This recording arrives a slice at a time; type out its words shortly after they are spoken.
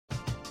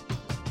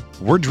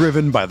We're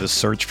driven by the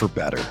search for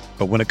better.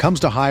 But when it comes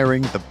to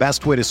hiring, the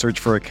best way to search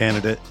for a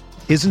candidate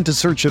isn't to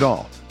search at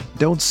all.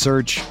 Don't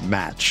search,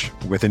 match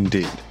with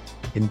Indeed.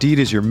 Indeed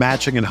is your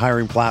matching and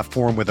hiring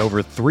platform with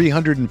over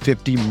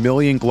 350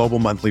 million global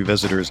monthly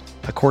visitors,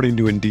 according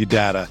to Indeed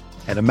data,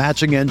 and a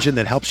matching engine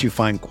that helps you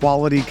find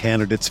quality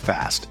candidates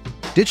fast.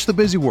 Ditch the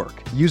busy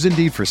work. Use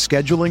Indeed for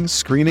scheduling,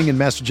 screening, and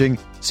messaging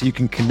so you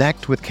can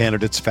connect with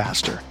candidates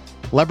faster.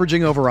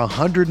 Leveraging over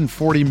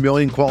 140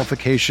 million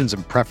qualifications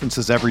and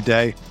preferences every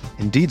day,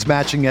 Indeed's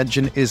matching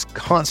engine is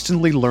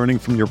constantly learning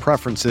from your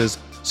preferences,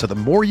 so the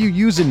more you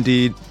use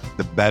Indeed,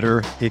 the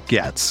better it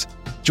gets.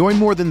 Join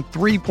more than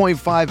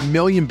 3.5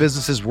 million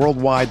businesses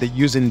worldwide that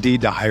use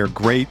Indeed to hire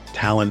great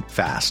talent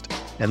fast.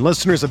 And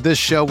listeners of this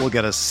show will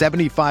get a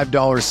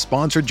 $75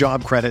 sponsored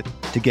job credit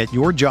to get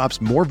your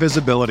jobs more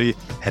visibility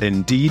at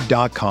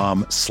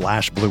Indeed.com/Blue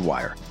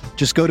Wire.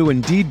 Just go to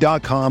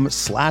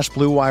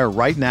Indeed.com/Blue Wire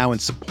right now and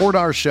support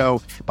our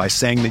show by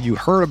saying that you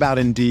heard about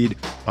Indeed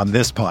on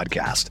this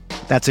podcast.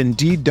 That's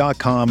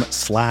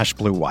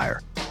Indeed.com/Blue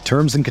Wire.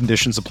 Terms and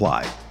conditions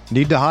apply.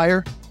 Need to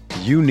hire?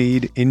 You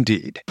need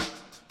Indeed.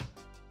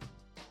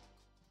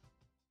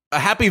 A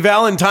happy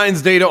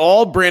Valentine's Day to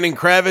all. Brandon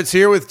Kravitz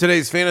here with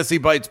today's Fantasy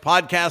Bites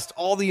podcast.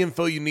 All the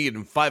info you need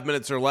in 5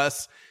 minutes or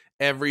less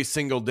every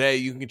single day.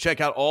 You can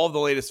check out all of the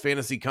latest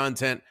fantasy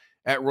content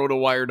at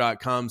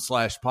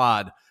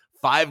rotowire.com/pod.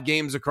 5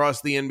 games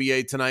across the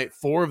NBA tonight.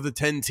 4 of the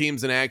 10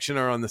 teams in action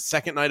are on the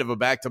second night of a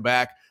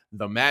back-to-back.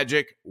 The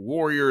Magic,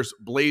 Warriors,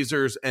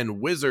 Blazers,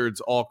 and Wizards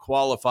all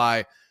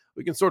qualify.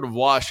 We can sort of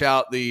wash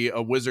out the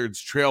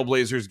Wizards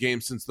Trailblazers game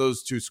since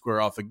those two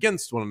square off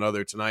against one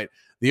another tonight.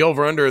 The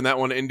over-under in that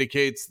one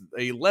indicates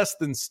a less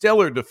than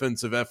stellar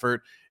defensive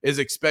effort is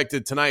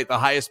expected tonight. The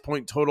highest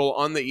point total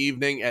on the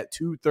evening at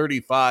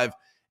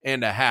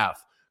 235.5.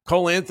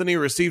 Cole Anthony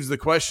receives the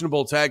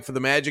questionable tag for the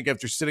Magic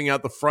after sitting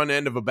out the front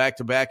end of a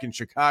back-to-back in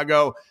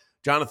Chicago.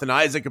 Jonathan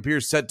Isaac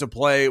appears set to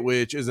play,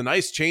 which is a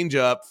nice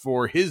change-up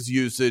for his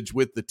usage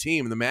with the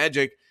team. The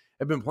Magic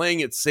have been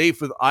playing it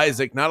safe with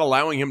Isaac, not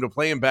allowing him to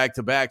play in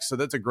back-to-back, so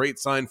that's a great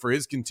sign for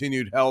his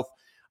continued health.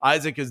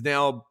 Isaac has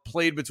now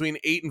played between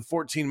 8 and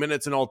 14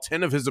 minutes in all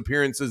 10 of his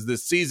appearances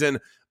this season,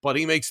 but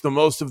he makes the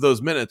most of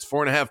those minutes.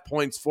 4.5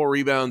 points, 4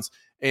 rebounds,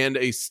 and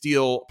a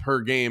steal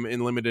per game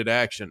in limited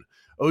action.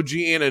 OG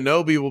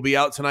Anunoby will be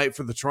out tonight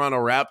for the Toronto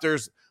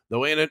Raptors.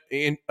 Though OG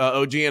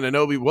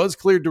Anunoby was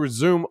cleared to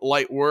resume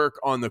light work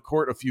on the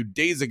court a few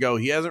days ago,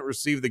 he hasn't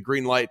received the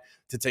green light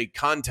to take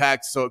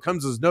contact, so it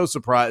comes as no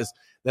surprise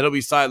that he'll be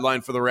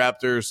sidelined for the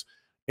Raptors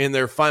in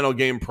their final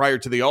game prior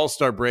to the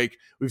All-Star break.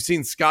 We've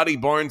seen Scotty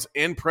Barnes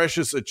and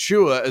Precious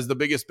Achiuwa as the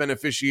biggest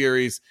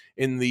beneficiaries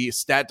in the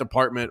stat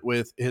department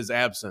with his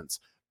absence.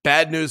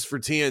 Bad news for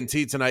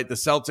TNT tonight. The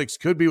Celtics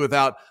could be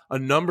without a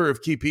number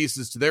of key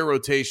pieces to their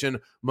rotation,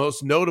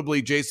 most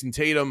notably Jason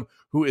Tatum,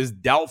 who is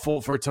doubtful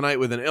for tonight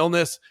with an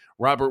illness.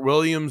 Robert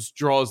Williams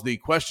draws the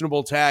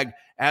questionable tag,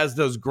 as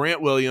does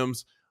Grant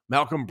Williams.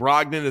 Malcolm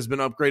Brogdon has been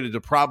upgraded to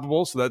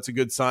probable, so that's a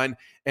good sign.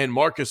 And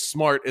Marcus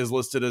Smart is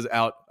listed as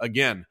out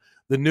again.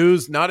 The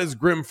news not as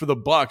grim for the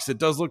Bucks. It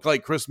does look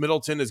like Chris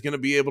Middleton is going to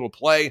be able to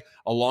play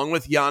along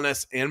with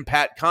Giannis and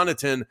Pat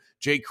Connaughton.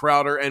 Jay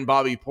Crowder and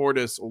Bobby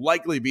Portis will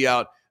likely be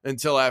out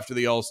until after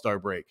the All-Star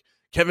break.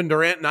 Kevin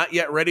Durant not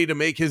yet ready to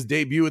make his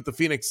debut with the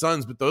Phoenix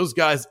Suns, but those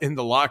guys in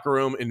the locker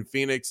room in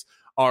Phoenix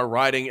are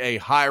riding a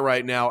high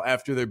right now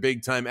after their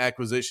big-time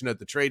acquisition at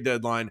the trade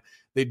deadline.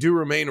 They do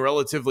remain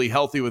relatively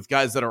healthy with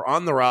guys that are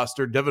on the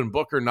roster. Devin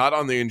Booker not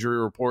on the injury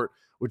report,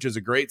 which is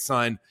a great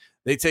sign.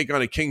 They take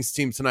on a Kings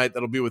team tonight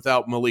that'll be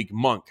without Malik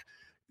Monk.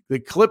 The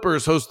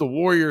Clippers host the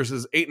Warriors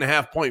as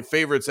 8.5-point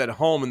favorites at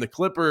home, and the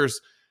Clippers,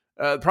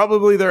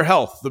 probably their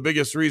health, the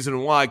biggest reason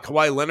why.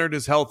 Kawhi Leonard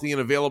is healthy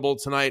and available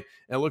tonight,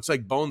 and it looks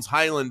like Bones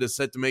Highland is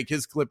set to make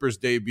his Clippers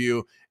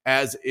debut,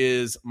 as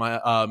is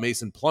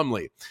Mason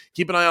Plumlee.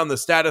 Keep an eye on the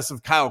status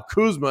of Kyle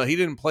Kuzma. He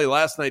didn't play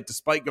last night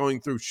despite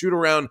going through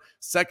shoot-around,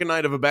 second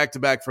night of a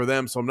back-to-back for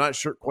them, so I'm not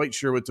quite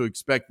sure what to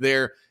expect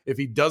there. If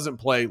he doesn't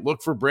play,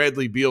 look for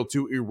Bradley Beal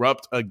to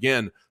erupt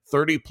again.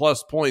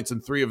 30-plus points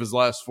in 3 of his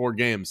last 4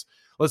 games.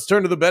 Let's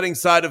turn to the betting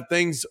side of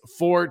things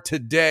for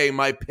today.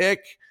 My pick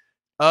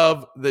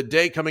of the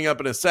day coming up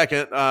in a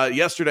second.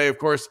 Yesterday, of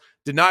course,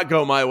 did not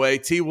go my way.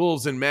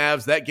 T-Wolves and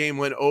Mavs, that game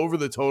went over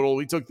the total.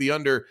 We took the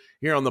under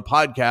here on the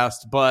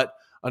podcast, but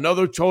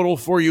another total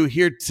for you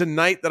here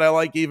tonight that I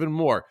like even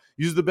more.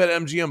 Use the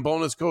BetMGM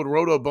bonus code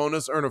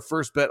ROTOBONUS, earn a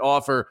first bet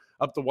offer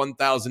up to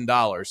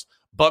 $1,000.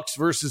 Bucks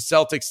versus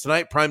Celtics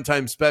tonight,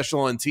 primetime special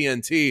on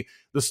TNT.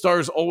 The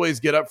stars always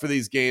get up for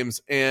these games,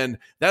 and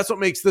that's what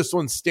makes this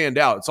one stand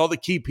out. It's all the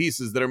key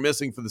pieces that are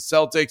missing for the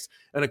Celtics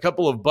and a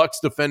couple of Bucks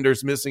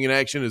defenders missing in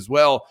action as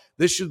well.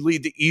 This should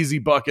lead to easy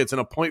buckets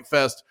and a point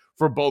fest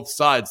for both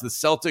sides. The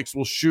Celtics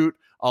will shoot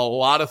a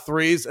lot of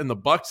threes, and the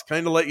Bucks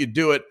kind of let you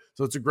do it,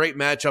 so it's a great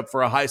matchup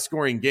for a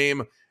high-scoring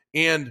game.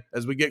 And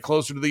as we get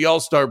closer to the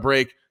All-Star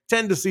break,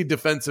 tend to see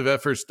defensive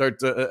efforts start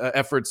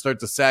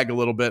to sag a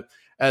little bit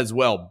as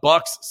well.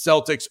 Bucks,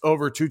 Celtics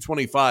over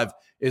 225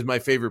 is my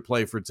favorite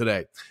play for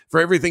today.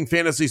 For everything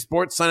fantasy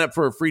sports, sign up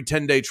for a free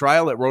 10-day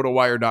trial at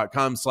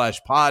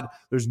rotowire.com/pod.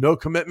 There's no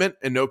commitment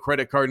and no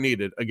credit card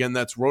needed. Again,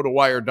 that's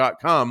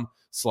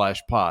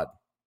rotowire.com/pod.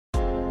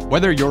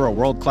 Whether you're a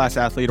world-class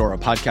athlete or a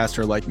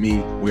podcaster like me,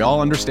 we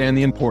all understand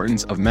the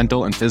importance of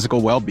mental and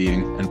physical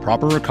well-being and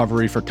proper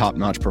recovery for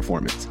top-notch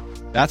performance.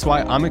 That's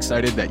why I'm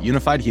excited that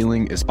Unified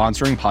Healing is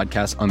sponsoring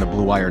podcasts on the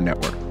Blue Wire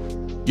Network.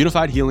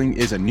 Unified Healing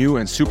is a new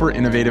and super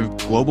innovative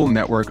global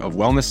network of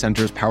wellness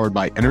centers powered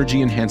by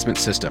Energy Enhancement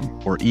System,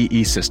 or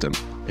EE System.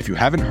 If you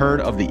haven't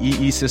heard of the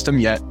EE System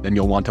yet, then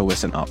you'll want to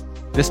listen up.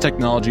 This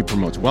technology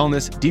promotes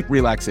wellness, deep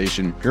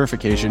relaxation,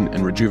 purification,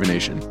 and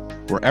rejuvenation.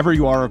 Wherever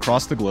you are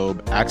across the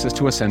globe, access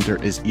to a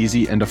center is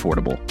easy and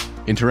affordable.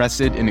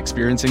 Interested in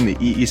experiencing the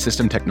EE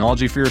System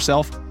technology for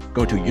yourself?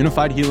 Go to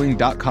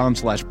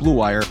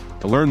unifiedhealing.com/bluewire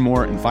to learn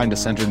more and find a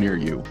center near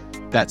you.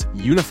 That's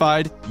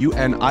unified,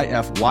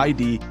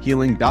 UNIFYD,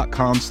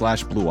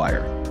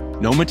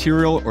 healing.com/bluewire. No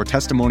material or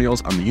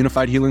testimonials on the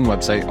Unified Healing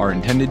website are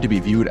intended to be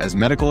viewed as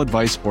medical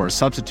advice or a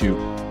substitute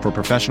for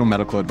professional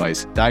medical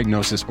advice,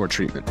 diagnosis, or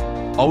treatment.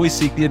 Always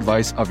seek the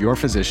advice of your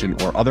physician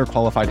or other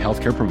qualified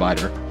healthcare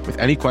provider with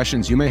any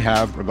questions you may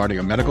have regarding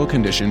a medical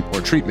condition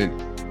or treatment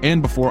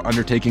and before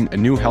undertaking a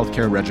new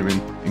healthcare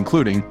regimen,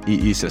 including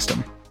EE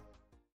System.